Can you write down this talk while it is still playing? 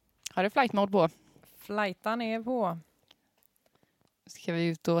Har du flight mode på? Flightan är på. Ska vi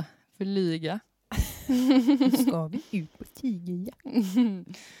ut och flyga? Ska vi ut på tigerjakt?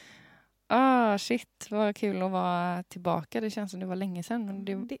 Shit, vad kul att vara tillbaka. Det känns som det var länge sedan.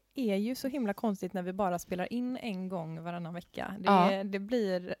 Men Det är ju så himla konstigt när vi bara spelar in en gång varannan vecka.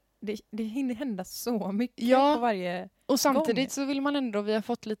 Det hinner hända så mycket på varje och samtidigt gång. så vill man ändå, vi har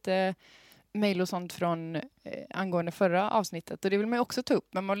fått lite mejl och sånt från angående förra avsnittet. Och det vill man ju också ta upp.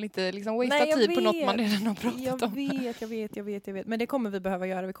 Men man vill inte liksom wastea tid på något man redan har pratat om. Jag vet. Men det kommer vi behöva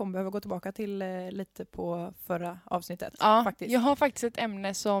göra. Vi kommer behöva gå tillbaka till lite på förra avsnittet. Ja, faktiskt. jag har faktiskt ett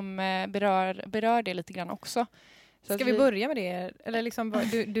ämne som berör det lite grann också. Så ska vi börja med det? Eller liksom,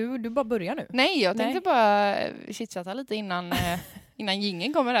 du bara börjar nu? Nej, jag tänkte bara chitchatta lite innan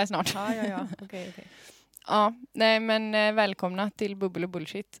jingeln kommer där snart. Ja. Okej. Ja, nej men välkomna till Bubbel och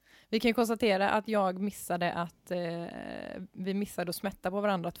Bullshit. Vi kan ju konstatera att jag missade att vi missade att smätta på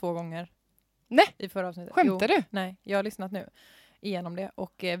varandra 2 gånger. Nej, i förra avsnittet. Skämtar du? Nej, jag har lyssnat nu igenom det.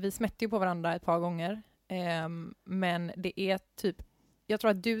 Och vi smätte ju på varandra ett par gånger. Men det är typ, jag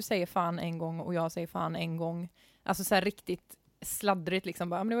tror att du säger fan en gång och jag säger fan en gång. Alltså så här riktigt sladdrigt liksom.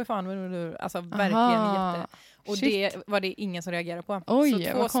 Bara, men det var fan, alltså verkligen jätte... Och shit. det var det ingen som reagerade på. Oj,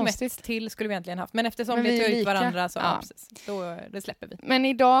 så 2 smätt till skulle vi egentligen haft. Men eftersom vi tar ut varandra så precis, då det släpper vi. Men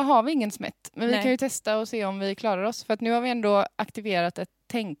idag har vi ingen smätt. Men vi kan ju testa och se om vi klarar oss. För att nu har vi ändå aktiverat ett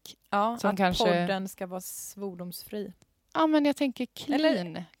tänk. Ja, som att kanske... podden ska vara svordomsfri. Ja, men jag tänker clean.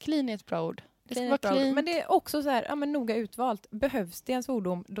 Eller... Clean är ett bra ord. Det ska vara clean. Men det är också så här, noga utvalt. Behövs det en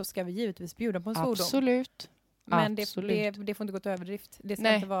svordom, då ska vi givetvis bjuda på en svordom. Absolut. Men det får inte gå till överdrift. Det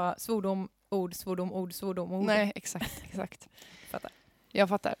ska inte vara svordom, ord. Nej, exakt. Fattar. Jag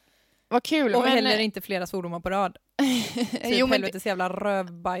fattar. Vad kul. Och heller inte flera svordomar på rad. Typ helvetes jävla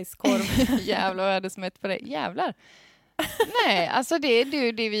rövbajskorv. Jävlar, vad är det som heter på det? Jävlar. Nej, alltså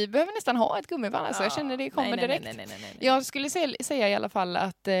vi behöver nästan ha ett gummiband. Alltså. Jag känner det kommer direkt. Nej. Jag skulle säga i alla fall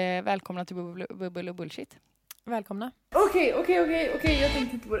att välkomna till Bubbel och Bullshit. Välkomna. Okej, jag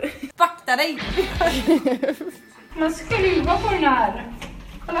tänkte inte på det. Vakta dig! Man skruvar på den här.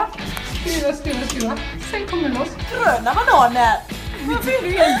 Kolla. Skruva. Sen kommer det loss. Gröna bananer! Varför är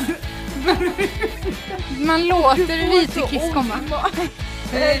du helt... Man låter lite kiss komma.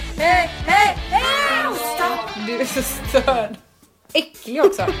 Hej! Du är så störd. Äcklig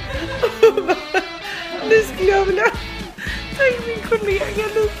också. Nu skulle jag vilja ta in min kollega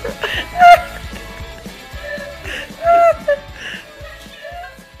lite.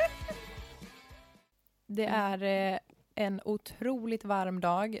 Det är en otroligt varm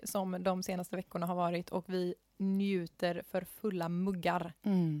dag som de senaste veckorna har varit och vi njuter för fulla muggar.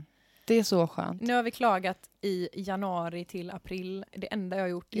 Det är så skönt. Nu har vi klagat i januari till april. Det enda jag har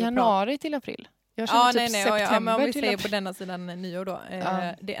gjort är januari till april? Jag känner september men om vi till säger april. på denna sidan nyår då.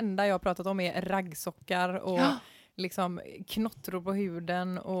 Det enda jag har pratat om är raggsockar och liksom knottror på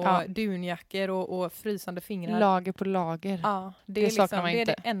huden och dunjackor och frysande fingrar. Lager på lager. Ja, det är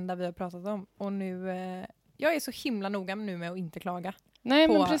det enda vi har pratat om. Och nu, jag är så himla noga nu med att inte klaga på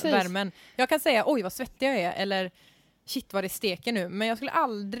värmen. Jag kan säga, oj vad svettig jag är, eller shit vad det steker nu. Men jag skulle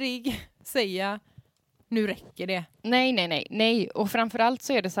aldrig säga, nu räcker det. Nej. Och framförallt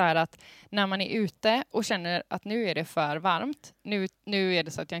så är det så här att när man är ute och känner att nu är det för varmt, nu är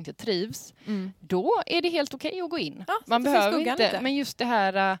det så att jag inte trivs, då är det helt okej att gå in. Ja, man behöver inte, lite. men just det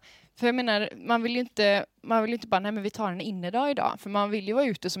här, för jag menar, man vill ju inte bara, nej men vi tar en innedag idag, för man vill ju vara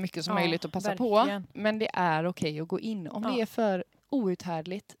ute så mycket som möjligt och passa verkligen. på, men det är okej att gå in. Om det är för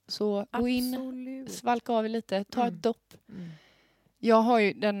outhärdligt, så gå in, svalka av lite, ta ett dopp. Jag har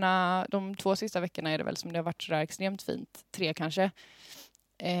ju de 2 sista veckorna är det väl som det har varit så där extremt fint. 3 kanske.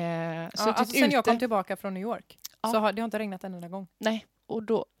 Sen jag kom tillbaka från New York så har det inte regnat en enda gång. Nej, och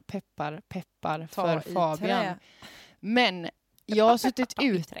då peppar för Fabian. Men jag har suttit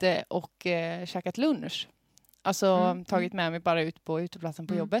ute och käkat lunch. Alltså tagit med mig bara ut på uteplatsen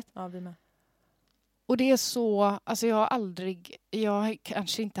på jobbet. Ja, vi med. Och det är så, alltså jag har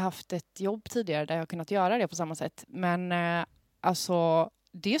kanske inte haft ett jobb tidigare där jag har kunnat göra det på samma sätt. Men alltså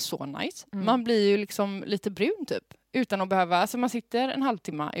det är så nice. Man blir ju liksom lite brun typ. Utan att behöva, alltså man sitter en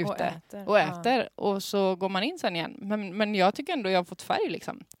halvtimme ute och äter. Och så går man in sen igen. Men jag tycker ändå jag har fått färg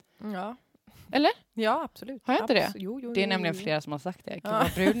liksom. Ja. Eller? Ja, absolut. Har jag inte det? Jo, det är nämligen flera som har sagt det. Jag kan vara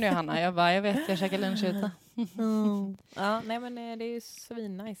brun nu, Hanna. Jag vet, jag käkar lunch ute. Ja, nej men det är ju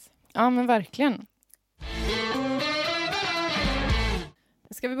svinnice. Ja, men verkligen.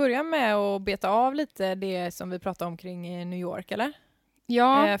 Ska vi börja med att beta av lite det som vi pratade om kring New York, eller?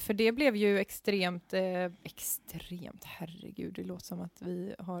 Ja. För det blev ju extremt, herregud, det låter som att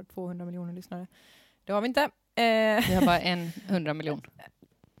vi har 200 miljoner lyssnare. Det har vi inte. Vi har bara 100 miljon.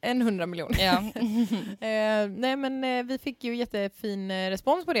 En 100 miljoner. Ja. Nej men vi fick ju jättefin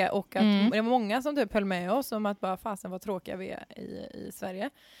respons på det och att det var många som typ höll med oss om att bara fasen vad tråkiga vi är i Sverige.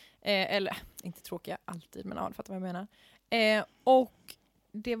 Eller inte tråkiga alltid, men ja, fattar vad jag menar. Och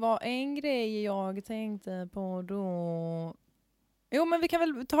det var en grej jag tänkte på då. Jo, men vi kan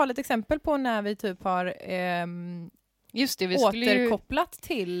väl ta ett exempel på när vi typ har Just det, vi återkopplat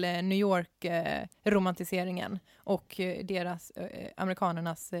till New York-romantiseringen och deras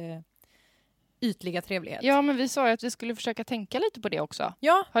amerikanernas ytliga trevlighet. Ja, men vi sa ju att vi skulle försöka tänka lite på det också.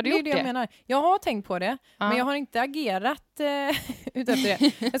 Ja, har du det är gjort det jag menar. Jag har tänkt på det, men jag har inte agerat utefter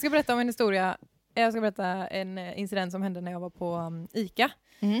det. Jag ska berätta om en historia. Jag ska berätta en incident som hände när jag var på ICA.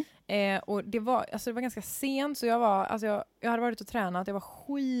 Och det var ganska sent, så jag hade varit och tränat, jag var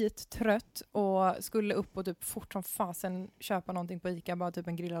skittrött och skulle upp och typ fort som fasen köpa någonting på ICA, bara typ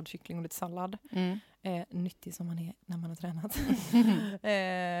en grillad kyckling och lite sallad. Nyttig som man är när man har tränat.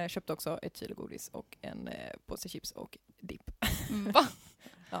 Köpte också ett kilo godis och en påse chips och dipp. Va?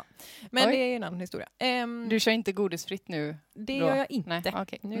 Ja. Men det är en annan historia. Du kör inte godisfritt nu? Det gör jag inte. Nej,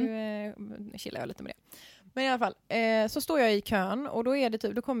 okay. Nu chillar jag lite med det. Men i alla fall, så står jag i kön och då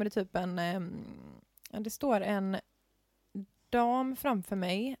kommer det typ det står en dam framför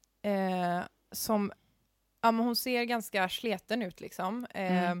mig som, ja, men hon ser ganska sleten ut liksom.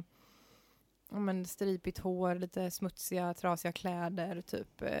 Men stripigt hår, lite smutsiga, trasiga kläder,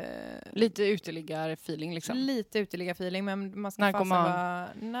 typ. Lite uteliggar-feeling liksom. Lite uteliggar-feeling, men man ska vara...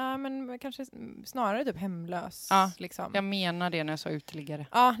 Nej, men kanske snarare typ hemlös. Ja, liksom. Jag menar det när jag sa uteliggare.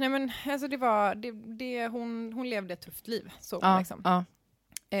 Ja, nej men alltså det var... hon levde ett tufft liv, så liksom. Ja.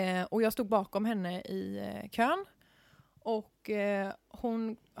 Och jag stod bakom henne i kön. Och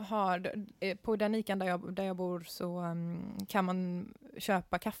hon har, på den ICAn där jag bor så kan man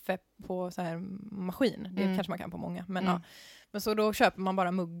köpa kaffe på så här maskin. Det kanske man kan på många. Men, ja. Men så då köper man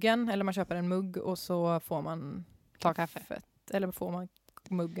bara muggen, eller man köper en mugg och så får man ta kaffet. Eller får man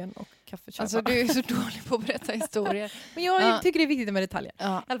muggen och kaffet. Alltså du är så dålig på att berätta historier. Men jag tycker det är viktigt med detaljer.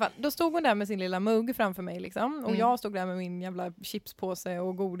 Ja. I alla fall, då stod hon där med sin lilla mugg framför mig liksom. Och jag stod där med min jävla chipspåse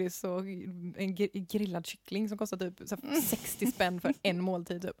och godis och en grillad kyckling som kostar typ så 60 spänn för en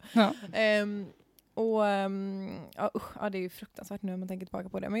måltid typ. Ja. Det är ju fruktansvärt nu när man tänker tillbaka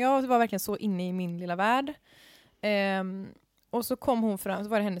på det. Men jag var verkligen så inne i min lilla värld. Och så kom hon fram, så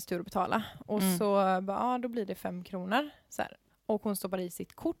var det hennes tur att betala. Och så då blir det 5 kronor. Så här. Och hon stoppar i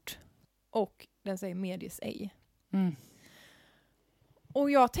sitt kort. Och den säger medges ej.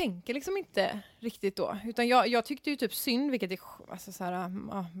 Och jag tänker liksom inte riktigt då. Utan jag tyckte ju typ synd, vilket är, alltså så här,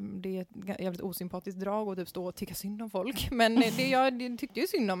 det är ett jävligt osympatiskt drag att typ stå och tycka synd om folk. Men jag tyckte ju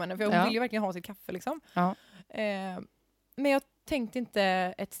synd om henne, för hon ville ju verkligen ha sitt kaffe liksom. Ja. Men jag tänkte inte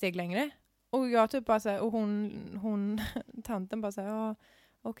ett steg längre. Och jag typ bara så här, och hon tanten bara så här,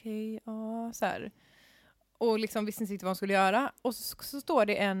 okej, så här. Och liksom visste inte vad hon skulle göra. Och så står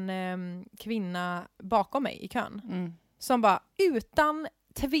det en kvinna bakom mig i kön. Som bara utan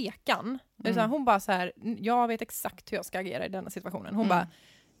tvekan. Hon bara så här, jag vet exakt hur jag ska agera i denna situationen. Hon bara,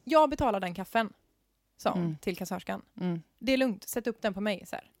 jag betalar den kaffen. Sa hon till kassörskan. Det är lugnt, sätt upp den på mig.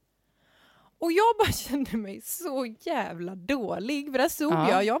 Så här. Och jag bara kände mig så jävla dålig. För där såg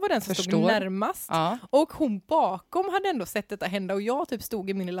jag var den som stod närmast. Ja. Och hon bakom hade ändå sett detta hända. Och jag typ stod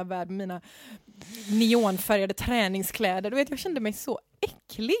i min lilla värld med mina neonfärgade träningskläder. Du vet, jag kände mig så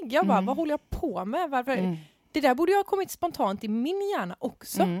äcklig. Jag bara, vad håller jag på med? Varför? Det där borde jag ha kommit spontant i min hjärna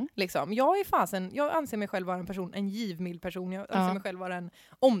också. Liksom. Jag anser mig själv vara en givmild person. Jag anser mig själv vara en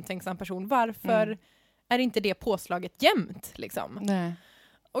omtänksam person. Varför är inte det påslaget jämt? Liksom? Nej.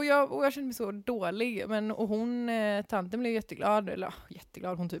 Och jag kände mig så dålig. Och tanten blev jätteglad.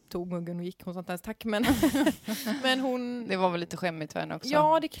 Hon typ tog muggen och gick. Hon sa inte ens tack. Men hon... Det var väl lite skämmigt för henne också.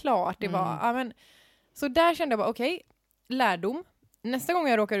 Ja, det är klart det var. Ja, så där kände jag bara, okej, lärdom. Nästa gång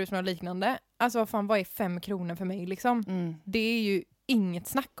jag råkar ut med något liknande. Alltså vad är 5 kronor för mig liksom? Det är ju inget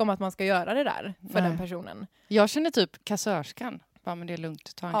snack om att man ska göra det där för den personen. Jag känner typ kassörskan. Ja, men det är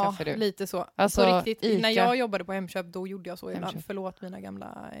lugnt. Ta en kaffe du. Lite så. Alltså, på riktigt. Ica. När jag jobbade på Hemköp, då gjorde jag så ibland. Förlåt mina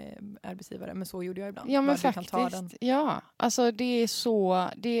gamla arbetsgivare, men så gjorde jag ibland. Ja, men faktiskt. Ja, alltså det är så...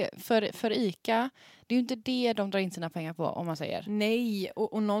 För Ica, det är ju inte det de drar in sina pengar på, om man säger. Nej,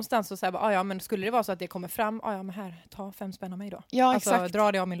 och någonstans så säger men skulle det vara så att det kommer fram, men här, ta 5 spänn av mig då. Ja, alltså, exakt.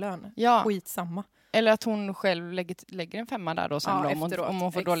 Dra det av min lön. Ja. Skitsamma. Eller att hon själv lägger en 5 där då sen om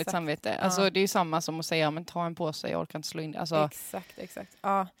hon får dåligt samvete. Alltså det är ju samma som att säga, men ta en påse, jag orkar inte slå in det. Alltså, exakt.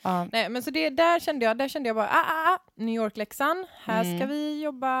 Ja. Nej, men så där kände jag bara, New York-läxan, här ska vi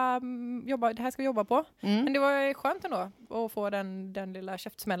jobba, det här ska vi jobba på. Men det var skönt ändå att få den lilla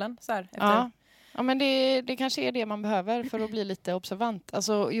käftsmällen så här efter. Ja, men det kanske är det man behöver för att bli lite observant.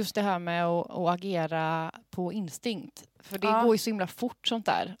 Alltså just det här med att agera på instinkt. För det går ju så himla fort sånt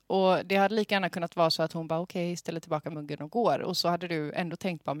där. Och det hade lika gärna kunnat vara så att hon bara okej, ställer tillbaka muggen och går. Och så hade du ändå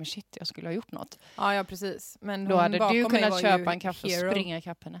tänkt bara, men shit, jag skulle ha gjort något. Ja, precis. Men då hade du kunnat köpa en kaffe kaffe och springa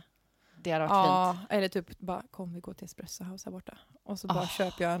ikapp henne. Det hade varit fint. Eller typ bara, kom vi går till Espresso House här borta. Och så bara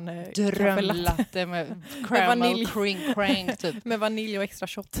köper jag en drömlatte med caramel crank typ. Med vanilj och extra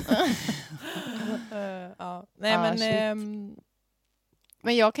shot.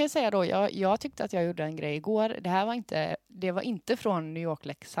 Men jag kan ju säga då, jag tyckte att jag gjorde en grej igår. Det var inte från New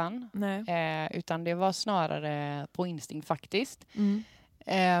York-läxan. Utan det var snarare på instinkt faktiskt.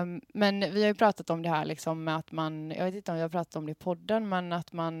 Men vi har ju pratat om det här liksom med att man, jag vet inte om vi har pratat om det i podden, men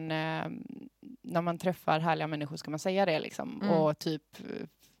att man när man träffar härliga människor ska man säga det liksom. Och typ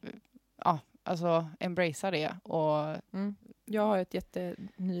alltså embracea det. Och jag har ett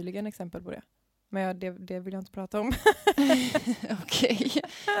jättenyligen exempel på det. Men det vill jag inte prata om. Okej.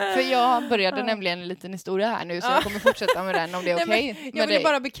 För jag började nämligen en liten historia här nu, så jag kommer fortsätta med den om det är okej. Jag vill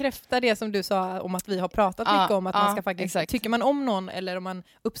bara bekräfta det som du sa om att vi har pratat mycket om att man ska faktiskt, tycker man om någon eller om man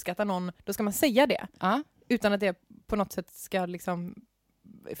uppskattar någon, då ska man säga det. Utan att det på något sätt ska liksom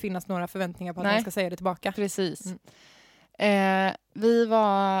finnas några förväntningar på att man ska säga det tillbaka. Precis. Vi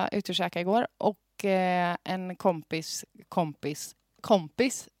var ute och käkade igår och en kompis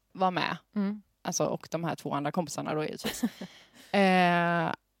var med. Alltså, och de här 2 andra kompisarna då givetvis.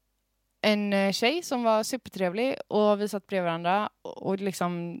 En tjej som var supertrevlig och vi satt bredvid varandra och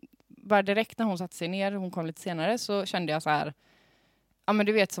liksom bara direkt när hon satte sig ner, hon kom lite senare, så kände jag så här, ja men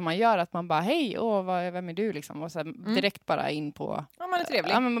du vet som man gör, att man bara hej, vem är du liksom, och så här, direkt bara in på, ja man är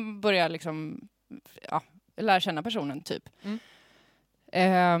trevlig. Ja men man börjar liksom lära känna personen typ.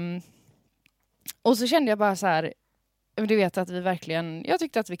 Och så kände jag bara så här, du vet att vi verkligen, jag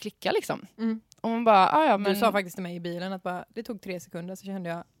tyckte att vi klickade liksom. Och man bara, men... Du sa faktiskt till mig i bilen att bara, det tog 3 sekunder, så kände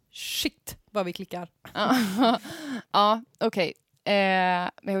jag, shit, vad vi klickar. Ja, okej.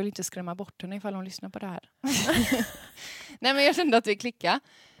 Men jag vill inte skrämma bort henne ifall hon lyssnar på det här. Nej, men jag kände att vi klickade.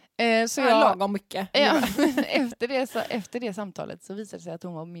 Så jag lagom mycket. Ja, efter det samtalet så visade det sig att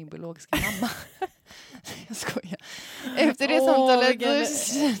hon var min biologiska mamma. Jag skojar. Efter det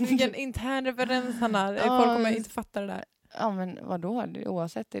samtalet... Vilken intern referens han har. Folk kommer inte fatta det där. Ja, men vadå?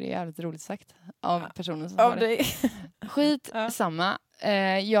 Oavsett är det jävligt roligt sagt av personen som sa det. Skit samma.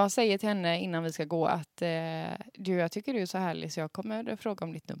 Jag säger till henne innan vi ska gå att jag tycker du är så härlig så jag kommer fråga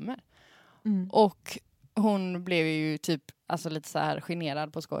om ditt nummer. Och hon blev ju typ alltså lite så här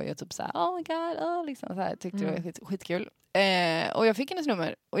generad på skoj och typ så här, oh my god, liksom så här, tyckte det var skitkul. Och jag fick hennes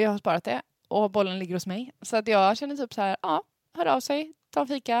nummer och jag har sparat det och bollen ligger hos mig. Så att jag känner typ så här, hör av sig, ta en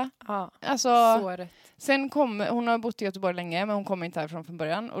fika. Alltså, så rätt. Sen hon har bott i Göteborg länge, men hon kommer inte härifrån från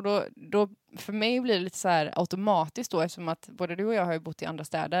början. Och då för mig blir det lite så här automatiskt då, eftersom att både du och jag har ju bott i andra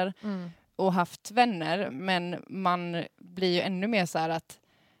städer och haft vänner. Men man blir ju ännu mer så här att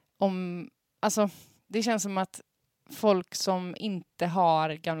alltså det känns som att folk som inte har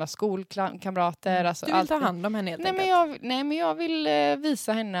gamla skolkamrater. Alltså du vill ta hand om henne helt enkelt. Men jag vill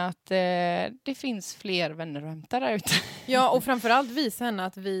visa henne att det finns fler vänner att hämta där ute. Ja, och framförallt visa henne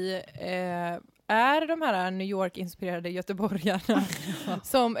att vi är de här New York-inspirerade göteborgarna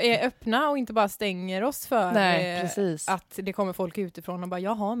som är öppna och inte bara stänger oss för att det kommer folk utifrån och bara,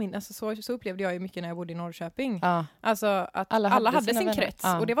 jaha, alltså så upplevde jag ju mycket när jag bodde i Norrköping. Alltså att alla hade sin krets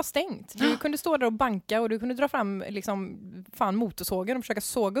och det var stängt. Du kunde stå där och banka och du kunde dra fram liksom, motorsågen och försöka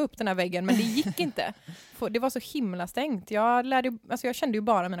såga upp den här väggen, men det gick inte. För det var så himla stängt. Jag kände ju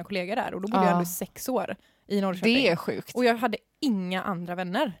bara mina kollegor där och då bodde jag ändå 6 år i Norrköping. Det är sjukt. Och jag hade inga andra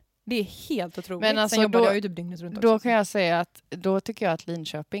vänner. Det är helt otroligt. Men alltså, sen jobbade jag ju typ dygnet runt också. Då kan jag säga att då tycker jag att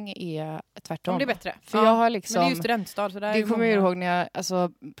Linköping är tvärtom. Det är bättre. För jag har liksom, men det är ju studentstad. Så där det kommer jag ihåg när jag...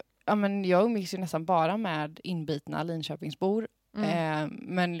 Alltså, jag umgicks ju nästan bara med inbitna Linköpingsbor.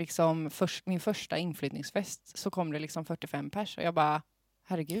 Men liksom min första inflyttningsfest så kom det liksom 45 pers. Och jag bara...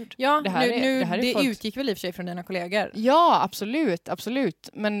 Herregud. Ja, det utgick väl i och för sig från dina kollegor. Ja, absolut.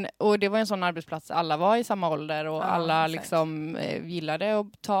 Och det var en sån arbetsplats, alla var i samma ålder och alla liksom gillade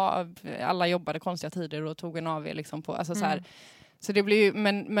att alla jobbade konstiga tider och tog en AV liksom på, alltså så här. Så det blev ju,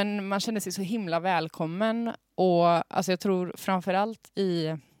 men man kände sig så himla välkommen och alltså jag tror framförallt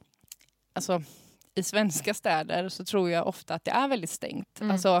i svenska städer så tror jag ofta att det är väldigt stängt.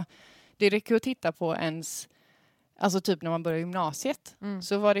 Alltså det räcker att titta på ens. Alltså typ när man börjar gymnasiet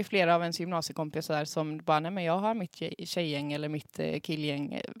så var det flera av ens gymnasiekompisar som bara, nej men jag har mitt tjejgäng eller mitt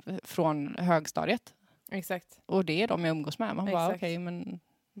killgäng från högstadiet. Exakt. Och det är de jag umgås med. Man bara okej, men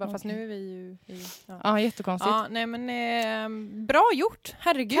Fast nu är vi ju... Ja, jättekonstigt. Ja, nej men bra gjort.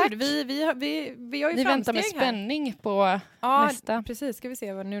 Herregud, Tack. vi har ju Ni framsteg väntar med här. spänning på Ja, nästa. precis. Ska vi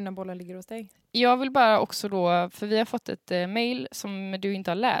se vad nu när bollen ligger hos dig. Jag vill bara också då, för vi har fått ett mejl som du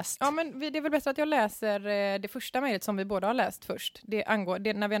inte har läst. Ja, men det är väl bättre att jag läser det första mejlet som vi båda har läst först. Det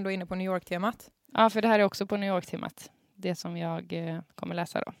när vi ändå är inne på New York-temat. Ja, för det här är också på New York-temat. Det som jag kommer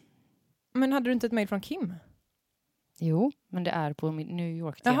läsa då. Men hade du inte ett mejl från Kim? Jo, men det är på New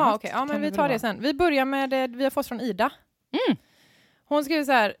York-temat. Jaha, okej. Ja, Kan men vi väl tar vara. det sen. Vi börjar med vi har fått från Ida. Mm. Hon skriver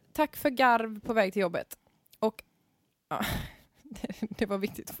så här: tack för garv på väg till jobbet. Och ja, det var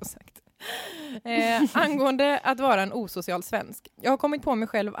viktigt att få sagt. Angående att vara en osocial svensk. Jag har kommit på mig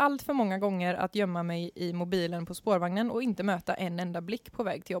själv allt för många gånger att gömma mig i mobilen på spårvagnen och inte möta en enda blick på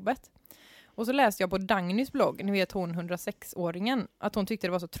väg till jobbet. Och så läste jag på Dagnys blogg, nu vet hon 106-åringen, att hon tyckte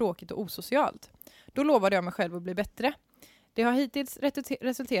det var så tråkigt och osocialt. Då lovade jag mig själv att bli bättre. Det har hittills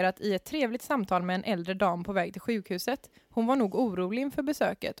resulterat i ett trevligt samtal med en äldre dam på väg till sjukhuset. Hon var nog orolig inför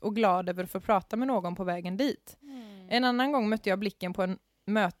besöket och glad över att få prata med någon på vägen dit. En annan gång mötte jag blicken på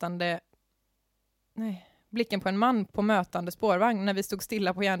en man på mötande spårvagn när vi stod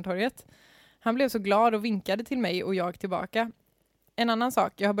stilla på Järntorget. Han blev så glad och vinkade till mig och jag tillbaka. En annan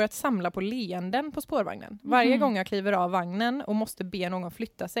sak, jag har börjat samla på leenden på spårvagnen. Varje gång jag kliver av vagnen och måste be någon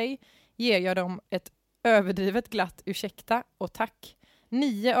flytta sig ger jag dem ett överdrivet glatt ursäkta och tack.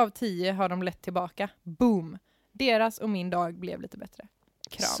 9 av 10 har de lett tillbaka. Boom! Deras och min dag blev lite bättre.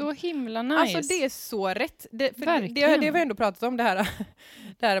 Kram. Så himla nice. Alltså det är så rätt. Det har vi ändå pratat om det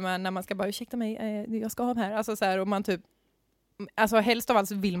här med när man ska bara ursäkta mig, jag ska av här. Alltså så här, och man typ alltså helst av allt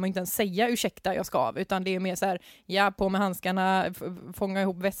så vill man inte ens säga ursäkta jag ska av, utan det är mer så här, ja, på med handskarna, fånga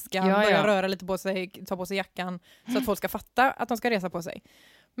ihop väskan, börja röra lite på sig, ta på sig jackan så att folk ska fatta att de ska resa på sig.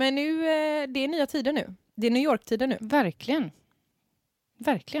 Men nu, det är nya tider nu. Det är New York-tider nu. Verkligen.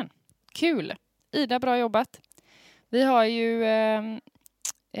 Verkligen. Kul. Ida, bra jobbat. Vi har ju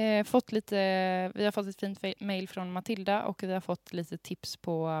fått ett fint mejl från Matilda och vi har fått lite tips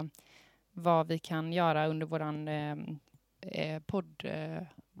på vad vi kan göra under våran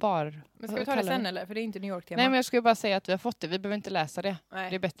poddbar. Men ska vi ta det sen eller? För det är inte New York-tema. Nej, men jag skulle bara säga att vi har fått det. Vi behöver inte läsa det. Nej.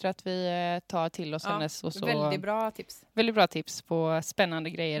 Det är bättre att vi tar till oss hennes. Och så. Väldigt bra tips. Väldigt bra tips på spännande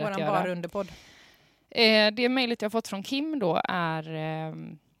grejer att göra. Våran barunderpodd. Det mejlet jag har fått från Kim då är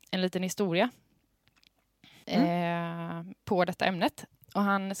en liten historia på detta ämnet. Och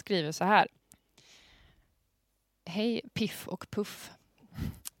han skriver så här. Hej Piff och Puff.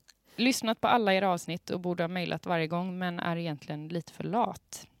 Lyssnat på alla era avsnitt och borde ha mejlat varje gång, men är egentligen lite för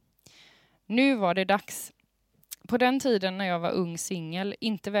lat. Nu var det dags. På den tiden när jag var ung singel,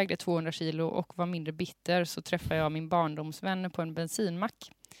 inte vägde 200 kilo och var mindre bitter, så träffade jag min barndomsvän på en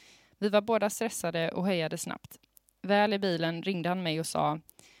bensinmack. Vi var båda stressade och hejade snabbt. Väl i bilen ringde han mig och sa: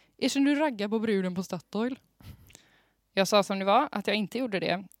 "Erkänn du raggar på bruden på Statoil?" Jag sa som det var att jag inte gjorde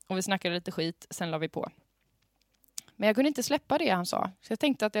det och vi snackade lite skit, sen la vi på. Men jag kunde inte släppa det han sa. Så jag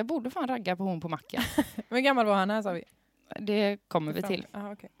tänkte att jag borde fan ragga på hon på macken. Hur gammal var han här, sa vi? Det kommer vi till.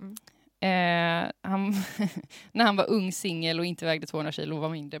 Aha, okay. När han var ung singel och inte vägde 200 kilo och var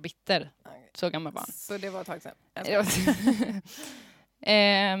mindre bitter. Okay. Så gammal var han. Så det var ett tag sedan.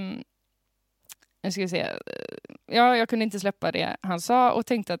 Nu ska vi se. Ja, jag kunde inte släppa det han sa och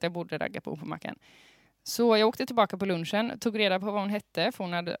tänkte att jag borde ragga på macken. Så jag åkte tillbaka på lunchen, tog reda på vad hon hette för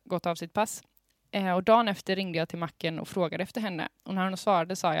hon hade gått av sitt pass. Och dagen efter ringde jag till macken och frågade efter henne. Och när hon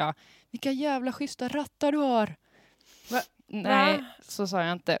svarade sa jag: "Vilka jävla schyssta rattar du har." Va? Nej, så sa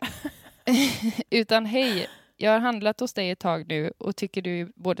jag inte. Utan hej, jag har handlat hos dig ett tag nu och tycker du är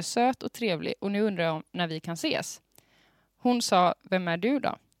både söt och trevlig. Och nu undrar jag när vi kan ses. Hon sa: "Vem är du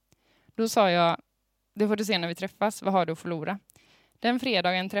då?" Då sa jag: "Det får du se när vi träffas, vad har du att förlora?" Den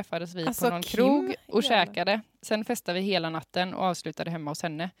fredagen träffades vi på någon krog och käkade. Sen festade vi hela natten och avslutade hemma hos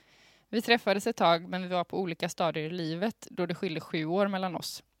henne. Vi träffades ett tag, men vi var på olika stadier i livet då det skilde 7 år mellan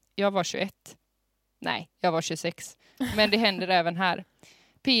oss. Jag var 21. Nej, jag var 26. Men det händer även här.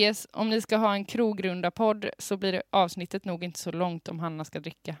 PS, om ni ska ha en krogrunda-podd så blir det avsnittet nog inte så långt om Hanna ska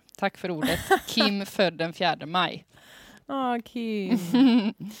dricka. Tack för ordet. Kim, född den 4 maj. Kim.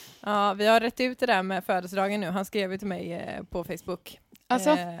 Ja, vi har rätt ut det där med födelsedagen nu. Han skrev ju till mig på Facebook.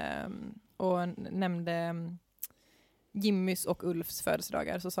 Alltså? Och nämnde Jimmys och Ulfs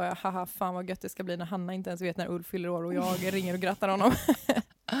födelsedagar. Så sa jag, haha, fan vad gött det ska bli när Hanna inte ens vet när Ulf fyller år och jag ringer och grattar honom.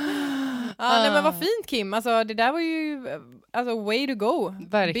 Nej, men vad fint, Kim. Alltså, det där var ju way to go.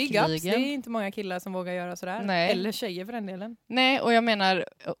 Verkligen. Big ups. Det är inte många killar som vågar göra sådär. Nej. Eller tjejer för den delen. Nej, och jag menar,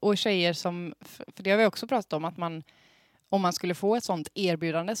 och tjejer som, för det har vi också pratat om, att man, om man skulle få ett sånt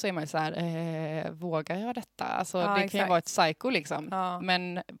erbjudande så är man ju så här, vågar jag detta? Alltså det kan ju exakt. vara ett psycho liksom. Ja.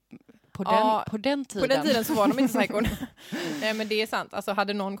 Men på den tiden. På den tiden så var de inte psykon. Nej, men det är sant. Alltså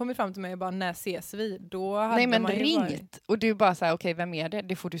hade någon kommit fram till mig och bara, när ses vi? Då hade Nej, men man ju ringt. varit... Och du bara så här, okej, vem är det?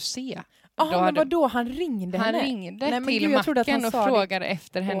 Det får du se. Jaha, men vadå? Han ringde Han henne? ringde Nej, men till gud, jag trodde att macken han och sa det. frågade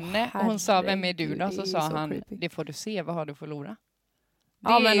efter henne. Och hon sa, vem är du då? herregud, Så det sa är så han, creepy. det får du se, vad har du att förlora? Det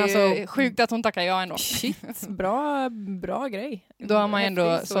Ja, är men ju alltså- sjukt att hon tackar ja ändå. Shit, bra grej. Då har man ändå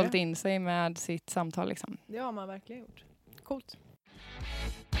Häftig historia. sålt in sig med sitt samtal liksom. Det har man verkligen gjort. Coolt.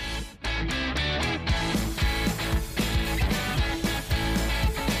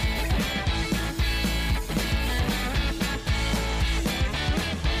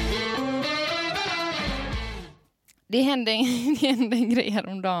 Det hände en grej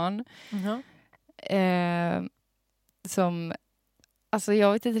häromdagen. Som, alltså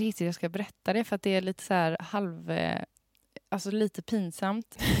jag vet inte riktigt hur jag ska berätta det för att det är lite så här alltså lite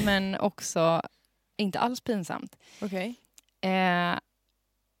pinsamt men också inte alls pinsamt. Okej.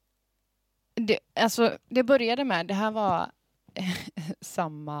 Det började med, det här var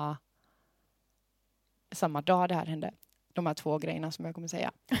samma dag det här hände. De här 2 grejerna som jag kommer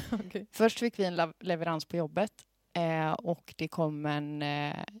säga. Okej. Först fick vi en leverans på jobbet. Och det kom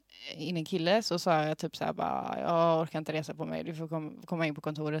in en kille, så sa jag typ så här bara, jag orkar inte resa på mig, du får komma in på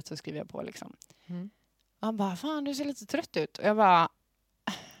kontoret så skriver jag på liksom. Han bara, fan du ser lite trött ut. Och jag bara,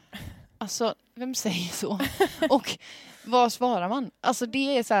 alltså vem säger så? Och vad svarar man? Alltså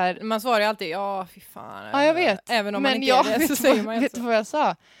det är så här, Man svarar ju alltid, ja fy fan. ja jag vet. Även om men man inte jag är det så säger man ju vet så. vad jag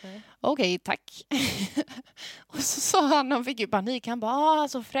sa? Nej. Okej, tack. Och så sa han fick ju panik, han bara,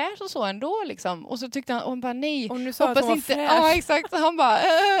 så fräsch och så ändå liksom. Och så tyckte han, och han bara nej. Om du sa att Hoppas hon var inte. fräsch. Ja exakt, och han bara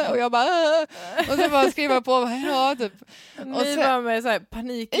och jag bara och så bara skriva på ja typ. Ni Och sen- bara med så här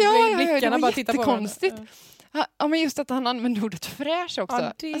panik i Ja, blickarna, det var bara titta på varandra. jättekonstigt. Ja men just att han använde ordet fräsch också.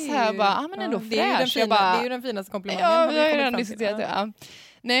 Ja, det är så här ju- bara, men ändå det är ju den fräsch. Jag fina, bara, det är ju den finaste komplimangen. ja, har vi vi har ju kommit redan fram till. diskuterat det. Ja.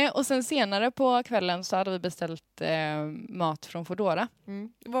 Nej, och sen senare på kvällen så hade vi beställt mat från Foodora. Mm.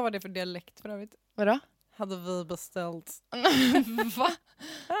 Vad var det för dialekt för övrigt? Vadå? Hade vi beställt? Va?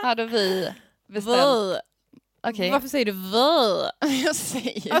 Hade vi beställt? Okej. Varför säger du vi? Jag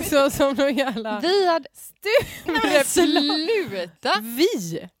säger Alltså som någon jävla... vi hade... Nej, men sluta!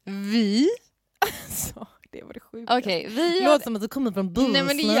 Vi? Alltså, det var det sjuka. Okej, vi Det låter som att du kommer från Bohuslän. Nej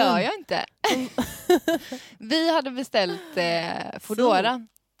men det gör jag inte. Vi hade beställt Foodora.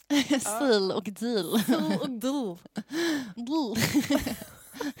 Sil och deal. Och du.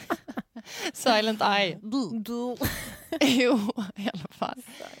 Silent I. Jo, i alla fall.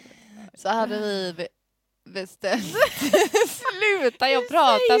 Så hade vi beställt. Sluta, jag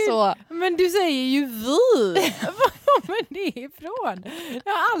pratar så. Men du säger ju vi. Var kommer det ifrån?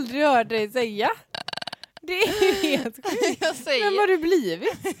 Jag har aldrig hört dig säga. Det är ju helt sjukt. Jag säger... Vem har du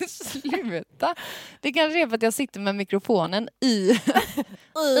blivit? Sluta. Det kanske är för att jag sitter med mikrofonen i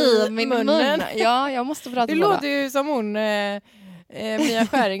min munnen. mun. Ja, jag måste prata Det på låter ju som hon Mia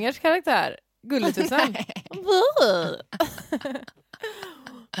Skäringers karaktär. Gulletusen.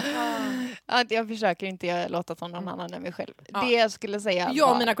 Att jag försöker inte låta som någon annan än mig själv. Ja. Det jag skulle säga Jag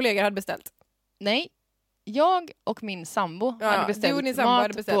var... och mina kollegor hade beställt. Nej, jag och min sambo Ja, hade du och beställt din sambo mat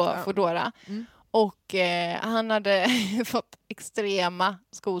hade beställt, på ja. Foodora. Mm. Och han hade fått extrema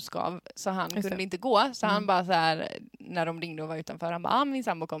skoskav så han Just kunde det. inte gå. Så han bara så här, när de ringde och var utanför, han bara, min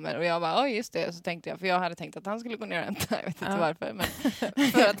sambo kommer. Och jag bara, just det. Så tänkte jag, för jag hade tänkt att han skulle gå ner och hämta. Jag vet inte varför. Men...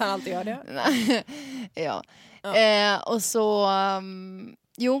 För att han alltid gör det. Ja. Ja. Och så...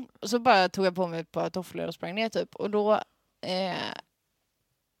 så bara tog jag på mig ett par tofflor och sprang ner typ. Och då...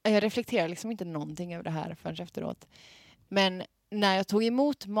 jag reflekterar liksom inte någonting över det här förrän efteråt. Men när jag tog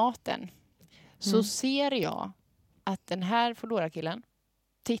emot maten så ser jag att den här Foodora-killen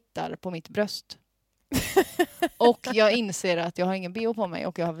tittar på mitt bröst. Och jag inser att jag har ingen bh på mig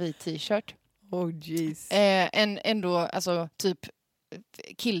och jag har vit t-shirt. Oh jeez. Ändå, alltså typ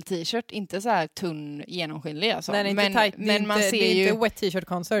kill-t-shirt, inte så här tunn genomskinlig alltså. Nej, inte tight. Men man ser det är ju... inte wet t-shirt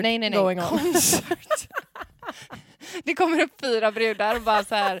concert Nej. going on. Konsert. Det kommer upp 4 brudar och bara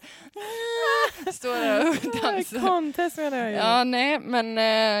så här står där och dansar. Contest menar jag ju. Ja, nej, men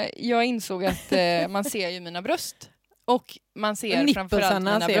jag insåg att man ser ju mina bröst. Och man ser framförallt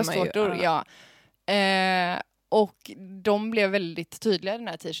mina bröstvårtor. Ja. Och de blev väldigt tydliga i den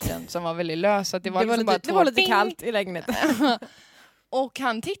här t-shirten som var väldigt lös. Så att det var liksom bara det var lite kallt i lägenheten. Och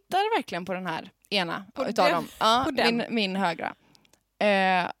han tittar verkligen på den här ena På utav den? dem. Ja, På den? min högra.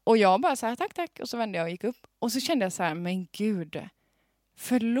 Och jag bara så här, tack. Och så vände jag och gick upp. Och så kände jag så här, men gud,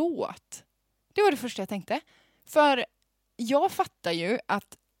 förlåt. Det var det första jag tänkte. För jag fattar ju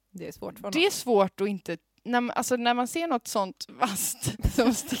att Det är svårt för honom. det är svårt att inte när man ser något sånt vasst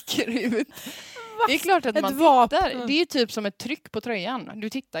som sticker ut. Det är klart att man vapen. tittar. Det är ju typ som ett tryck på tröjan. Du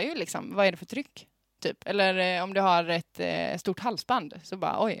tittar ju liksom, vad är det för tryck? Typ. Eller om du har ett stort halsband så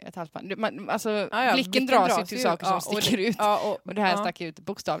bara, oj, ett halsband. Blicken dras ju till saker som sticker ut. Och det här stack ut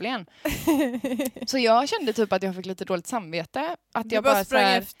bokstavligen. Så jag kände typ att jag fick lite dåligt samvete. Att du jag bara sprang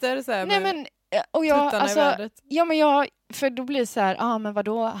såhär, efter så här, nej men, och jag, alltså, för då blir det så här, men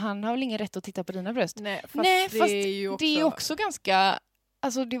vadå, han har väl ingen rätt att titta på dina bröst? Nej, fast det är ju också ganska...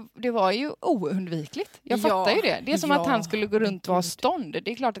 Alltså det var ju oundvikligt. Jag fattar ju det. Det är som att han skulle gå runt och ha stånd.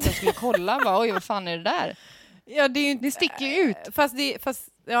 Det är klart att jag skulle kolla. Oj, vad fan är det där? Ja, det sticker ju ut.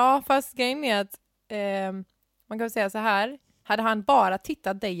 Fast grejen är att man kan väl säga så här. Hade han bara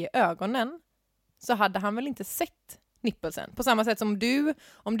tittat dig i ögonen så hade han väl inte sett nippelsen. På samma sätt som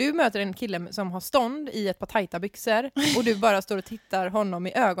om du möter en kille som har stånd i ett par tajta byxor och du bara står och tittar honom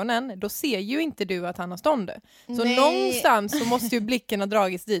i ögonen, då ser ju inte du att han har stånd. Så någonstans så måste ju blicken ha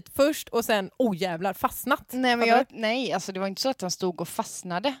dragits dit först och sen, jävlar, fastnat. Nej, alltså det var inte så att han stod och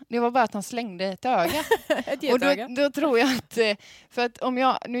fastnade. Det var bara att han slängde ett öga. Ett och då tror jag att, för att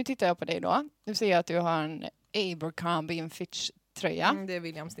nu tittar jag på dig då, nu ser jag att du har en Abercrombie & Fitch-tröja. Det är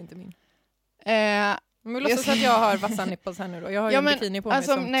Williams, det är inte min. Men vi låtsas att jag har vassa nipples här nu då. Jag har ju en bikini på mig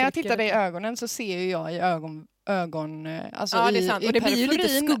som när jag tittar dig i ögonen så ser ju jag i ögon alltså det är sant. Och det blir ju lite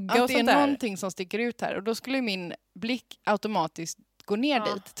skugga och sånt där. Någonting som sticker ut här. Och då skulle min blick automatiskt gå ner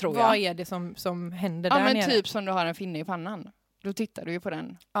dit, tror jag. Vad är det som händer där nere? Typ som du har en finne i pannan. Då tittar du ju på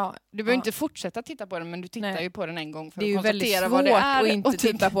den. Ja, du behöver inte fortsätta titta på den, men du tittar ju på den en gång för att konstatera vad det är. Det är ju väldigt svårt att inte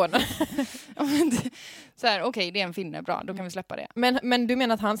titta på den. Så här, okej, det är en finne, bra, då kan vi släppa det. Men du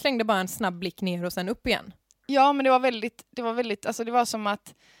menar att han slängde bara en snabb blick ner och sen upp igen? Ja, men det var väldigt, alltså det var som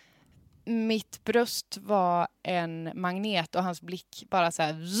att mitt bröst var en magnet och hans blick bara så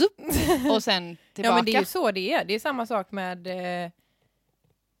här zup, och sen tillbaka. Ja, men det är ju så det är. Det är samma sak med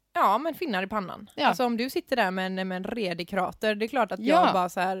men finnar i pannan. Ja. Alltså om du sitter där med en redig krater, det är klart att jag bara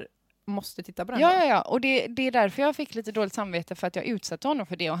så här måste titta på den. Ja. Och det är därför jag fick lite dåligt samvete, för att jag utsatte honom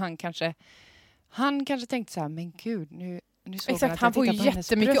för det, och han kanske tänkte så här, men gud, nu såg exakt, han får ju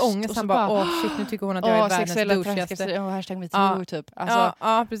jättemycket ångest. Han bara, shit, nu tycker hon att jag är världens douchigaste. Hashtag MeToo, typ. Alltså,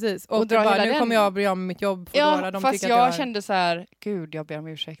 ja, precis. Och bara, nu kommer jag bli av med mitt jobb. Fast jag kände så här, gud, jag ber om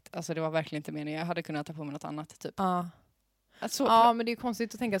ursäkt. Alltså det var verkligen inte meningen. Jag hade kunnat ta på mig något annat, typ. Men det är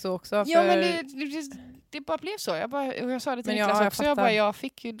konstigt att tänka så också. Ja, men det bara blev så. Jag sa det till Niklas också. Jag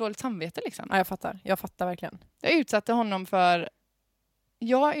fick ju dåligt samvete liksom. Ja, jag fattar verkligen. Jag utsatte honom för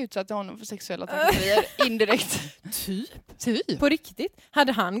sexuella trakasserier indirekt. Typ. På riktigt.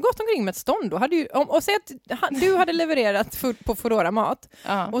 Hade han gått omkring med ett stånd då hade ju, och säg att du hade levererat på Foodora mat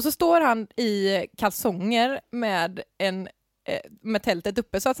och så står han i kalsonger med tältet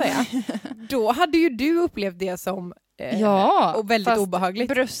uppe så att säga. Då hade ju du upplevt det som och väldigt obehagligt.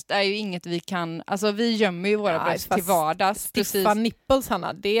 Bröst är ju inget vi kan, alltså vi gömmer ju våra bröst till vardags. Stiffa nipples,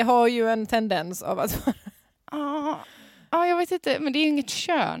 Hanna, det har ju en tendens av att jag vet inte, men det är ju inget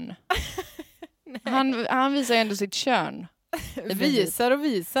kön. Han visar ju ändå sitt kön.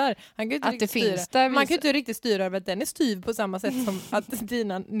 Visar. Han kan inte att det finns där. Man kan ju inte riktigt styra över att den är styv på samma sätt som att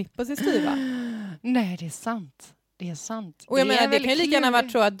dina nipples är styva. Nej, det är sant. Och jag menar, det kan ju lika gärna vara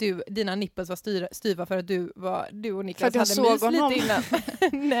så att dina nipples var styva för att du och Niklas hade mys lite innan.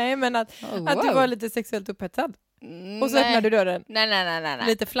 Nej, men att du var lite sexuellt upphetsad. Och så öppnade du dörren. Nej.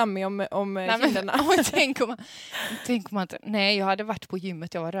 Lite flammig om kinderna. Tänk om att... Nej, jag hade varit på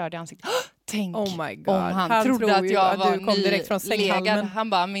gymmet, jag var röd i ansiktet. Tänk oh my God. Om han trodde att jag var du kom direkt från sänghalmen. Han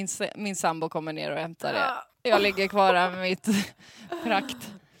bara, min sambo kommer ner och hämtar det. Jag ligger kvar här med mitt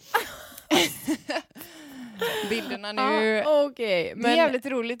prakt. Bilderna nu. Okay, men... Det är jävligt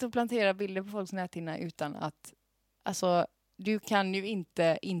roligt att plantera bilder på folks näthinna utan att... Alltså, du kan ju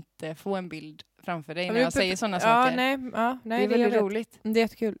inte få en bild framför dig när jag säger sådana saker. Nej, det är väldigt roligt. Det är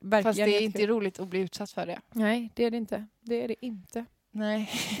jättekul. Verkligen. Fast det är inte roligt att bli utsatt för det. Nej, det är det inte. Det är det inte.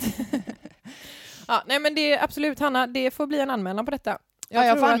 Nej. Nej, men det är absolut, Hanna, det får bli en anmälan på detta.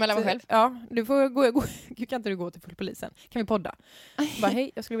 Jag får anmäla mig själv. Ja, du får gå. Kan inte du gå till polisen? Kan vi podda? Bara,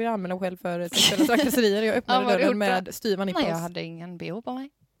 hej, jag skulle vilja anmäla mig själv för sexuella trakasserier. Jag öppnade dörren med styva nipples. Nej, jag hade ingen BH på mig.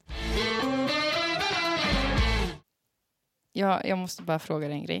 Jag måste bara fråga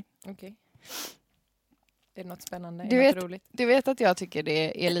dig en grej. Okej. Är det något spännande? Något roligt? Du vet att jag tycker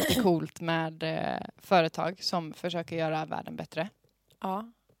det är lite coolt med företag som försöker göra världen bättre.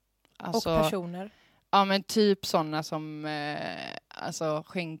 Ja. Alltså, och personer. Ja, men typ sådana som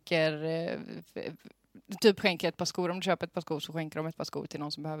skänker typ skänker ett par skor. Om du köper ett par skor så skänker de ett par skor till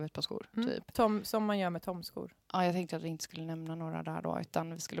någon som behöver ett par skor. Typ. Som man gör med Tomskor. Ja, jag tänkte att vi inte skulle nämna några där då,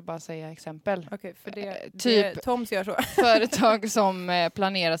 utan vi skulle bara säga exempel. Okej, för typ Toms gör så. företag som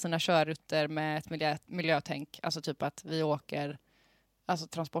planerar sina körrutter med ett miljötänk. Alltså typ att vi åker, alltså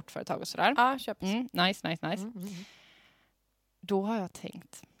transportföretag och sådär. Ja, köp. Nice. Då har jag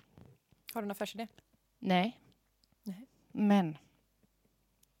tänkt. Har du en affärsidé? Nej. Men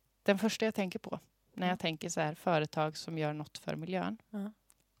den första jag tänker på när jag tänker så här, företag som gör något för miljön.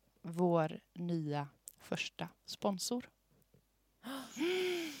 Vår nya första sponsor.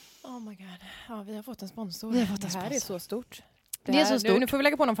 Oh my god. Ja, vi har fått en sponsor. Det här är så stort. Det är så stort. Nu får vi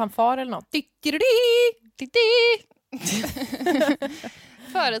lägga på någon fanfar eller något.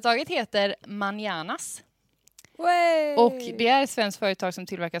 Företaget heter Manjanas. Way! Och det är ett svenskt företag som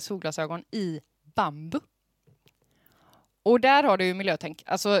tillverkar solglasögon i bambu. Och där har du ju miljötänk.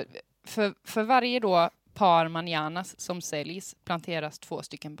 Alltså för varje då par Manjanas som säljs planteras 2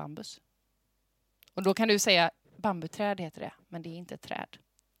 stycken bambus. Och då kan du säga bambuträd heter det, men det är inte ett träd.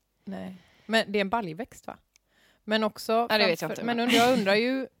 Nej. Men det är en baljväxt, va? Men också... Ja, det vet jag inte. Men jag undrar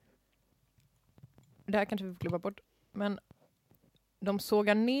ju... Det här kanske vi får klippa bort. Men de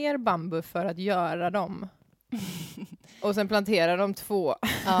sågar ner bambu för att göra dem. Och sen planterar de 2.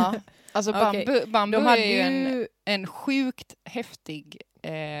 Ja. Alltså bambu de är ju en sjukt häftig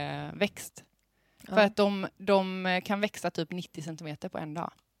växt. För att de kan växa typ 90 centimeter på en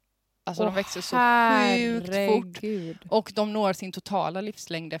dag. Alltså de växer så sjukt fort. Och de når sin totala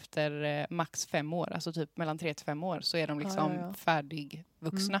livslängd efter max 5 år. Alltså typ mellan 3 till 5 år så är de liksom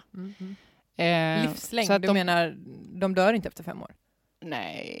färdigvuxna. Livslängd, så att du menar de dör inte efter 5 år?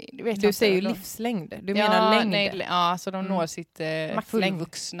 Nej, det vet jag du inte. Säger ju livslängd. Du menar längd. Nej, ja, så de når sitt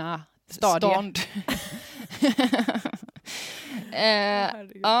fullvuxna stånd.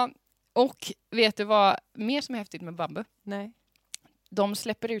 Ja, och vet du vad mer som är häftigt med bambu? Nej. De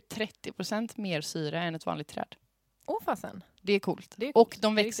släpper ut 30% mer syre än ett vanligt träd. Fasen. Det är coolt. Och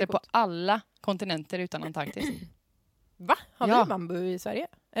de växer på alla kontinenter utan Antarktis. Va? Har vi bambu i Sverige?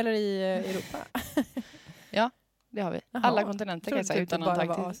 Eller i Europa? Ja, det har vi. Jaha. Alla kontinenter kan jag säga utan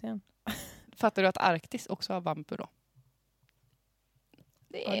Antarktis. Fattar du att Arktis också har bambu då?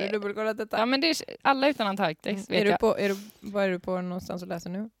 Har du dubbelkollat detta? Ja, men det är alla utan Antarktis. Vet jag. Vad är du på någonstans och läser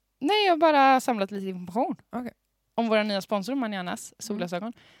nu? Nej, jag har bara samlat lite information. Okay. Om våra nya sponsor, Manjanas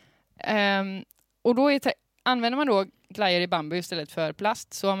solglasögon. Och då använder man då glajjor i bambu istället för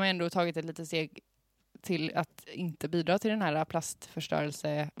plast, så har man ändå tagit ett litet steg till att inte bidra till den här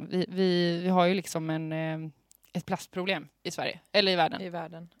plastförstörelse. Vi har ju liksom ett plastproblem i Sverige, eller i världen. I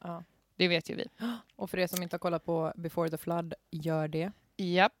världen, ja. Det vet ju vi. Och för er som inte har kollat på Before the Flood, gör det.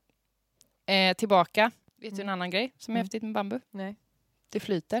 Ja. Tillbaka. Vet du en annan grej som är häftigt med bambu? Nej. Det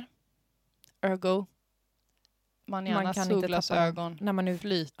flyter. Ergo. Manjanas solglasögon när man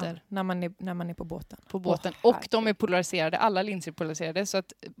flyter. Ja, när man är på båten. På båten. Och de är polariserade. Alla linser är polariserade. Så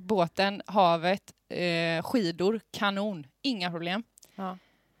att båten, havet, skidor, kanon. Inga problem. Ja.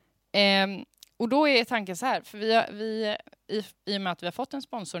 Och då är tanken så här. För vi i och med att vi har fått en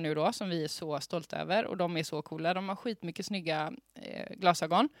sponsor nu då, som vi är så stolta över. Och de är så coola. De har skitmycket snygga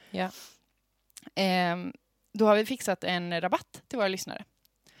glasögon. Ja. Då har vi fixat en rabatt till våra lyssnare.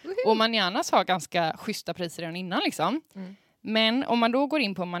 Och Manjanas har ganska schyssta priser redan innan liksom. Men om man då går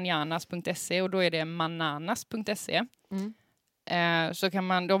in på manjanas.se och då är det mananas.se så kan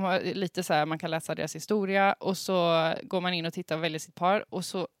man, de har lite så här, man kan läsa deras historia och så går man in och tittar och väljer sitt par och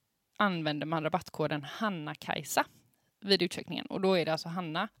så använder man rabattkoden Hanna-Kajsa vid utcheckningen. Och då är det alltså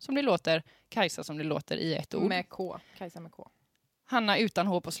Hanna som det låter, Kajsa som det låter i ett ord. Med K, Kajsa med K. Hanna utan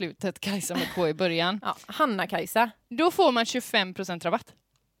H på slutet, Kajsa med K i början. Ja, Hanna-Kajsa. Då får man 25% rabatt.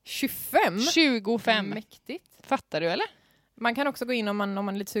 25? Mäktigt. Fattar du eller? Man kan också gå in om man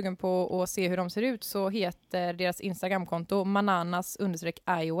är lite sugen på att se hur de ser ut, så heter deras Instagramkonto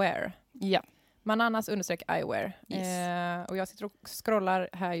mananas_eyewear. Ja. Mananas_eyewear. Yes. Och jag sitter och scrollar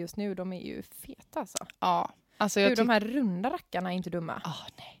här just nu. De är ju feta alltså. Ja. Alltså de här runda rackarna är inte dumma.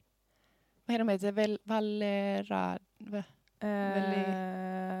 Nej. Vad är de heter?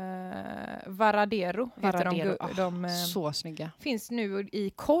 Varadero heter de. Så snygga. Finns nu i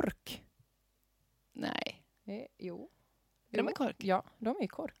kork. Nej. Jo. Är de i kork? Ja, de är i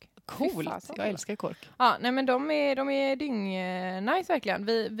kork. Coolt. Jag älskar kork. Ja, nej men de är nice verkligen.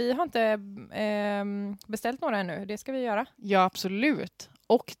 Vi har inte beställt några ännu. Det ska vi göra. Ja, absolut.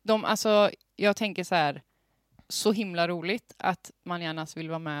 Och alltså, jag tänker så här, så himla roligt att man gärna vill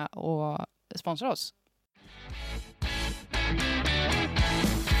vara med och sponsra oss.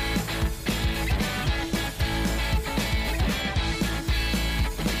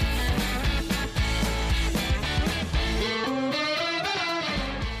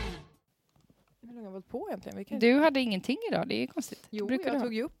 egentligen. Vi kan... Du hade ingenting idag, det är konstigt. Jo, Brukar jag du ha?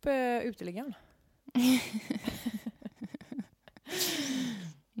 tog ju upp uteliggaren.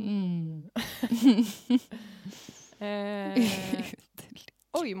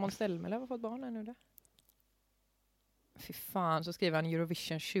 Oj, Måns Zelmerlöw har fått barn här nu. Fy fan, så skriver han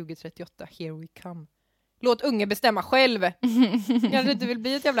Eurovision 2038, here we come. Låt unge bestämma själv! Jag hade inte vill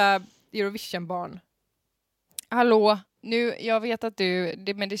bli ett jävla Eurovision-barn. Hallå, nu, jag vet att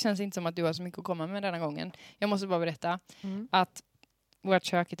men det känns inte som att du har så mycket att komma med denna gången. Jag måste bara berätta att vårt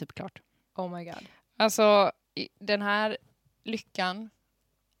kök är typ klart. Oh my god. Alltså, den här lyckan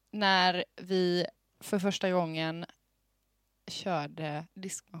när vi för första gången körde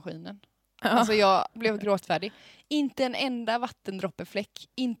diskmaskinen. Alltså jag blev gråtfärdig. Inte en enda vattendroppefläck.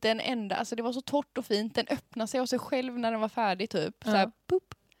 Inte en enda. Alltså det var så torrt och fint. Den öppnade sig av sig själv när den var färdig typ. Så här,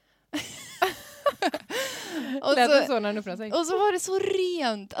 poop. Och så när den öppnade sig. Och så var det så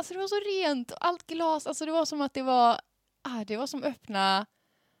rent. Alltså det var så rent. Och allt glas. Alltså det var som att det var som öppna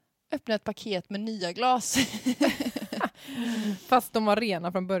ett paket med nya glas. Fast de var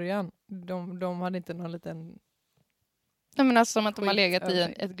rena från början. De hade inte någon liten... Nej, men alltså som att de har legat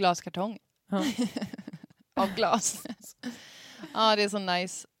i ett glaskartong. Ja. Av glas. Ja, det är så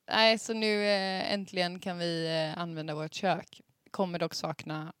nice. Nej, så nu äntligen kan vi använda vårt kök. Kommer dock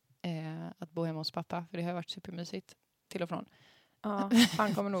sakna att bo hemma hos pappa. För det har varit supermysigt till och från. Ja,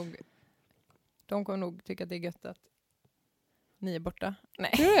 de kommer nog tycka att det är gött att ni är borta.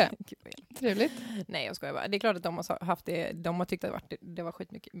 Nej. Tror du det? Trevligt. Nej, jag skojar bara. Det är klart att de har haft det. De har tyckt att det var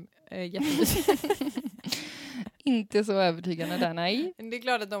skitmycket. Jättemysigt. Inte så övertygande där, nej. Det är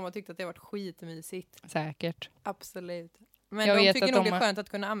klart att de har tyckt att det har varit skitmysigt. Säkert. Absolut. Men Jag de vet tycker att nog de det är skönt att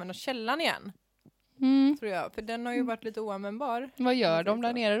kunna använda källan igen. Tror jag. För den har ju varit lite oanvändbar. Vad gör de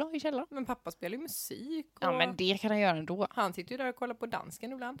där nere då i källaren? Men pappa spelar ju musik. Och Ja, men det kan han göra ändå. han sitter ju där och kollar på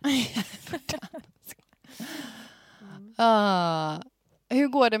dansken ibland. Hur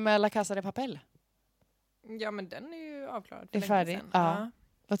går det med La Casa de Papel? Ja, men den är ju avklarad. Det är för färdig. länge sedan. Ja.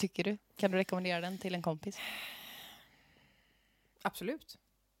 Vad tycker du? Kan du rekommendera den till en kompis? Absolut.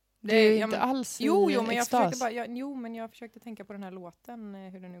 Det är ju ja, inte men, alls Jo, men extas. jag försökte tänka på den här låten,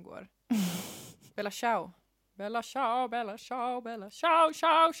 hur den nu går. Bella ciao. Bella ciao, bella ciao, bella ciao,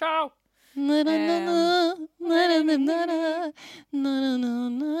 ciao, ciao. Nej,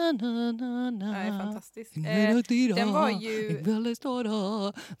 fantastisk. Den var ju... Ja, nu har vi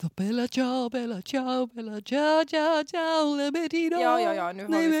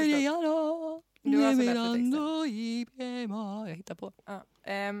förstått. Du har alltså lärt dig texten. Jag hittar på. Ja,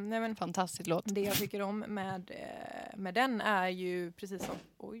 nej men, fantastisk låt. Det jag tycker om med den är ju precis som...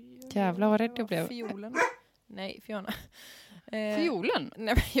 Oj, jävlar vad rädd jag blev. Fiolen. Nej, Fiona. Fiolen?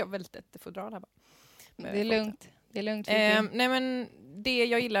 Nej, men jag välte ett fodral här bara. Det är lugnt. Det är lugnt. Nej, men det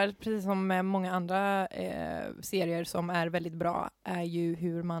jag gillar, precis som med många andra serier som är väldigt bra, är ju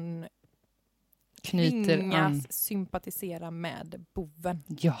hur man tvingas sympatisera med boven.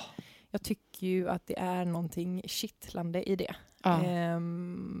 Ja. Jag tycker ju att det är någonting kittlande i det. Ja.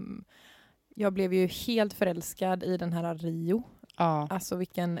 Jag blev ju helt förälskad i den här Rio. Ja. Alltså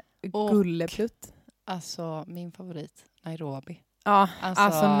vilken gulleplutt. Alltså min favorit, Nairobi. Ja,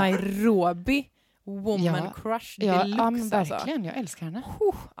 alltså Nairobi. Woman crush deluxe. Ja, men verkligen. Jag älskar henne.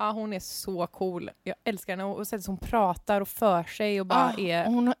 Ja, hon är så cool. Jag älskar henne och sättet som hon pratar och för sig och bara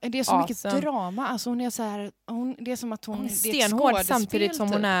är det är så mycket drama. Alltså hon är så här, det är som att hon är stenhård samtidigt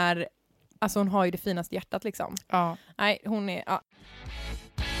som hon är, alltså hon har ju det finaste hjärtat liksom. Ja. Nej, hon är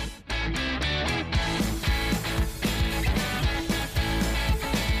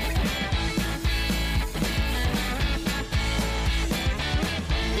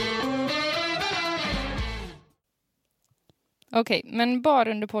Okej, men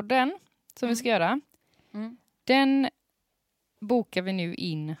bara under podden som vi ska göra, den bokar vi nu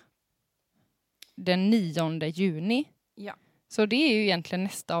in den 9 juni. Ja. Så det är ju egentligen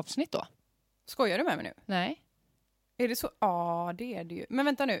nästa avsnitt då. Skojar du med mig nu? Nej. Är det så? Ja, det är det ju. Men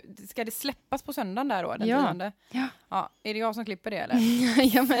vänta nu, ska det släppas på söndagen där då? Den 10? Ja. Är det jag som klipper det eller?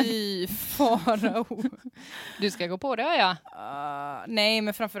 Ja, men. Fy farao. Du ska gå på det, ja. Nej,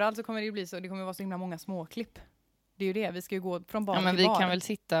 men framförallt så kommer det ju bli så, det kommer vara så himla många småklipp. Det är ju det, vi ska ju gå från bar till bar. Men vi kan väl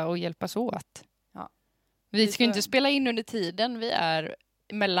sitta och hjälpas åt. Ja. Vi ska ju inte spela in under tiden vi är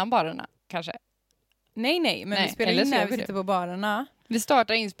mellan barerna, kanske. Nej, men vi spelar in när vi sitter på barerna. Vi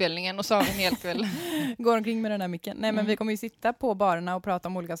startar inspelningen och så har vi en hel kväll. Går omkring med den här micken. Nej, men vi kommer ju sitta på barerna och prata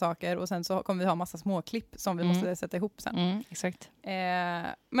om olika saker och sen så kommer vi ha massa småklipp som vi måste sätta ihop sen. Exakt.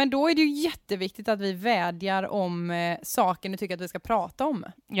 Men då är det ju jätteviktigt att vi vädjar om saker ni tycker att vi ska prata om.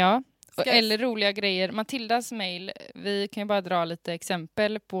 Ja, Eller roliga grejer. Matildas mejl, vi kan ju bara dra lite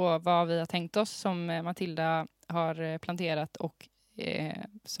exempel på vad vi har tänkt oss som Matilda har planterat och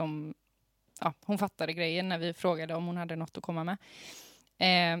som hon fattade grejen när vi frågade om hon hade något att komma med.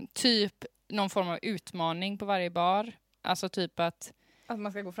 Typ någon form av utmaning på varje bar. Alltså typ att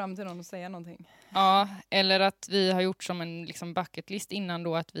man ska gå fram till någon och säga någonting. Ja, eller att vi har gjort som en liksom bucketlist innan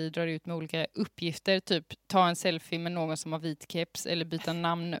då att vi drar ut med olika uppgifter. Typ ta en selfie med någon som har vit keps eller byta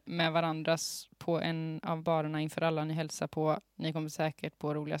namn med varandras på en av barerna inför alla ni hälsar på. Ni kommer säkert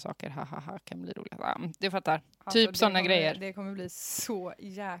på roliga saker. Hahaha, kan bli roligt. Ja, du fattar. Alltså, typ sådana grejer. Det kommer bli så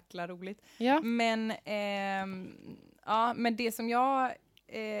jäkla roligt. Ja. Men, men det som jag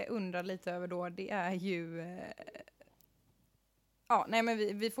undrar lite över då, det är ju... men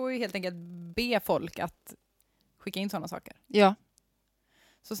vi får ju helt enkelt be folk att skicka in sådana saker. Ja.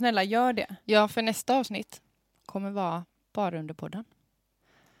 Så snälla, gör det. Ja, för nästa avsnitt kommer vara bara under podden.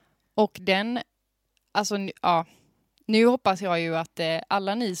 Och den, alltså nu hoppas jag ju att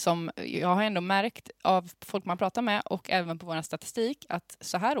alla ni som, jag har ändå märkt av folk man pratar med och även på vår statistik att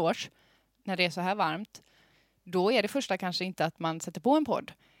så här års, när det är så här varmt, då är det första kanske inte att man sätter på en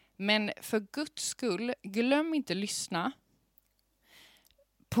podd. Men för Guds skull, glöm inte lyssna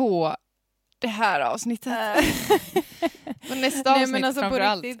på det här avsnittet. Och nästa avsnitt alltså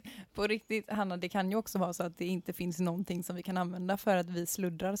framförallt. på riktigt, Hanna, det kan ju också vara så att det inte finns någonting som vi kan använda för att vi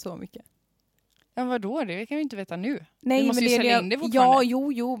sluddrar så mycket. Ja, vadå? Det kan vi inte veta nu. Nej, vi måste men ju sälja in det fortfarande.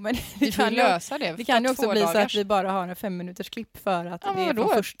 Ja, men vi får lösa det. Det kan ju också bli så att vi bara har en 5 minuters klipp för att det är på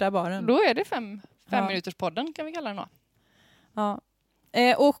första baren. Då är det 5 minuters podden kan vi kalla den då. Ja.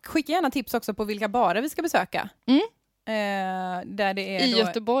 Och skicka gärna tips också på vilka barer vi ska besöka. Där det är I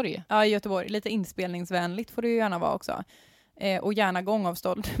Göteborg. Ja, i Göteborg. Lite inspelningsvänligt får det ju gärna vara också. Och gärna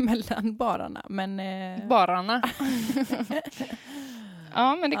gångavstånd mellan bararna. Bararna.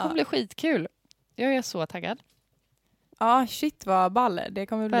 Ja, men det kommer bli skitkul. Jag är så taggad. Ja, shit vad ball. Det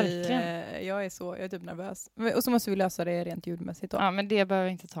kommer bli... jag är typ nervös. Och så måste vi lösa det rent ljudmässigt då. Ja, men det behöver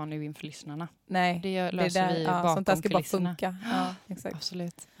vi inte ta nu inför lyssnarna. Nej, det löser vi bakom sånt där ska kulisserna. bara funka. Ja, exakt.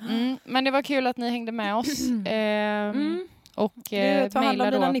 Absolut. Men det var kul att ni hängde med oss. Och ta hand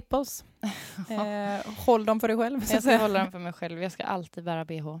om dina då. nipples. Håll dem för dig själv. Jag ska hålla dem för mig själv. Jag ska alltid bära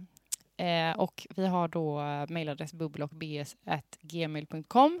bh. Och vi har då mailadress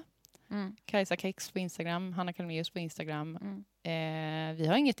bubblockbs@gmail.com. Kajsa Kex på Instagram, Hanna Kalmeus på Instagram. Vi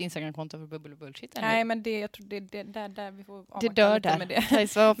har inget Instagramkonto för Bubbel och Bullshit ännu. Nej, men jag tror det är där vi får det dör där. Med det.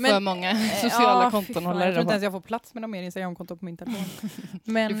 Kajsa har för många sociala konton håller jag tror inte ens jag får plats med någon mer Instagramkonto på min telefon.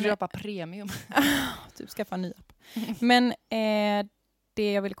 Men, du får köpa premium. Typ skaffa en ny app. Men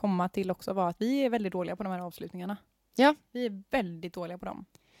det jag vill komma till också var att vi är väldigt dåliga på de här avslutningarna. Ja. Vi är väldigt dåliga på dem.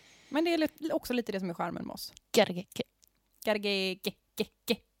 Men det är också lite det som är charmen med oss. Gargeke.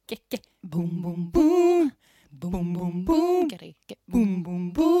 Boom, boom, boom. Boom, boom, boom. Gargeke. Boom,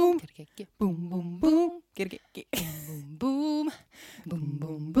 boom, boom. Gargeke. Boom, boom, boom. Gargeke. Boom, boom,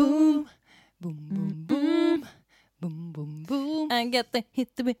 boom, boom. Boom, boom, boom. Boom, boom, boom. I got the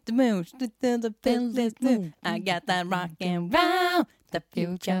hit with the moves. I got that rock and roll. The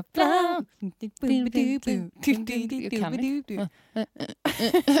future flow.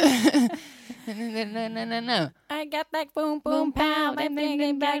 I got that boom boom pow. They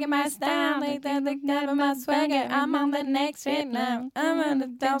thinking back in my style. They think my swagger. I'm on the next hit now. I'm on the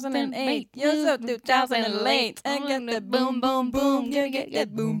 2008. You're so 2008. I got the boom boom boom. You get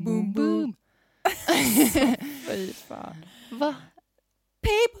that boom boom boom. Fy fan. Va?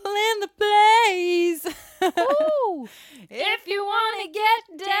 People in the place. Ooh. If you wanna get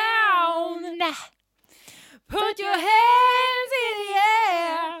down, put your hands in the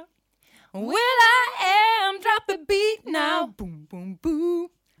air. Will I am, drop a beat now. Boom, boom, boom.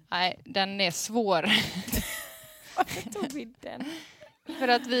 Nej, den är svår. Varför tog vi den? För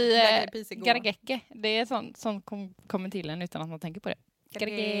att vi... Gargeke, det är sånt som kommer till en utan att man tänker på det.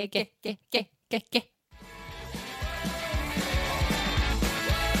 Gargeke.